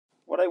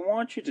I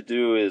want you to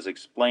do is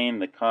explain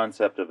the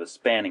concept of a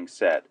spanning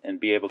set and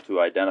be able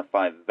to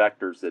identify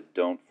vectors that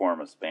don't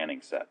form a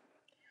spanning set.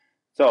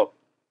 So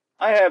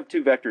I have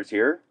two vectors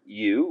here,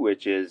 u,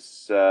 which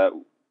is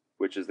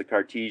the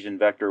Cartesian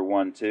vector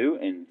 1, 2,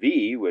 and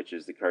v, which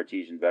is the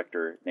Cartesian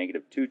vector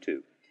negative 2,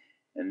 2.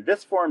 And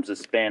this forms a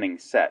spanning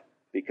set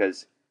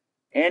because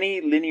any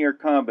linear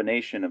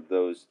combination of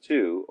those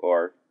two,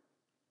 or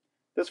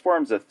this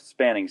forms a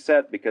spanning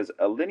set because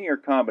a linear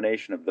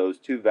combination of those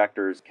two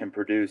vectors can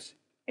produce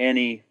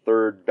any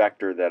third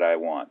vector that I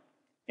want.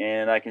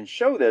 And I can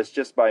show this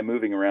just by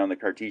moving around the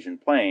Cartesian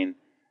plane,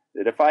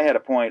 that if I had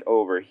a point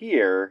over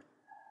here,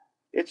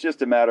 it's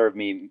just a matter of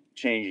me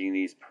changing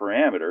these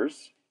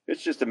parameters.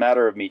 It's just a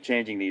matter of me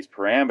changing these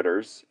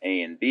parameters,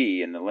 a and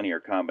b, in the linear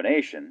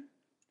combination,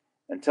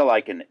 until I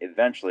can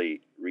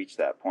eventually reach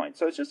that point.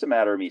 So it's just a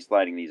matter of me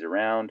sliding these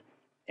around,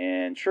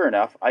 and sure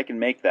enough, I can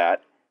make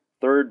that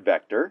third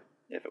vector,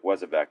 if it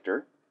was a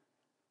vector.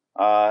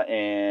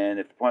 And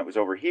if the point was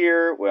over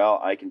here, well,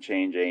 I can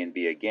change a and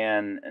b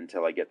again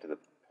until I get to the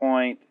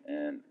point,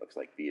 and it looks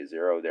like v is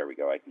 0. There we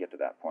go, I can get to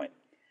that point.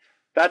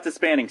 That's a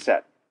spanning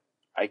set.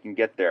 I can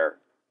get there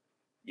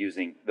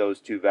using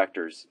those two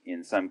vectors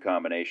in some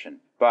combination.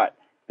 But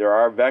there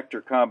are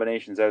vector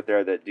combinations out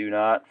there that do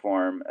not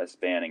form a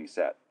spanning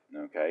set.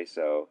 Okay,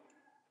 so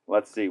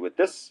let's see with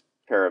this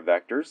pair of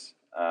vectors,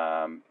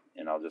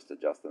 and I'll just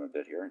adjust them a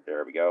bit here.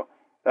 There we go.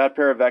 That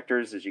pair of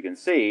vectors, as you can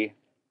see,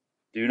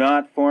 do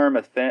not form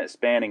a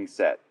spanning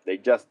set. They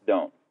just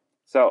don't.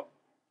 So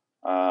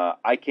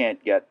I can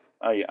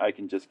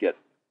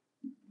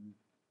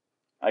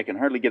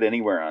hardly get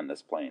anywhere on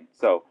this plane.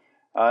 So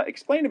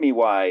explain to me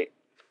why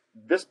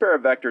this pair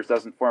of vectors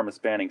doesn't form a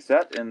spanning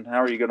set, and how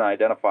are you going to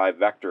identify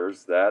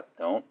vectors that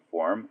don't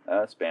form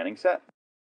a spanning set?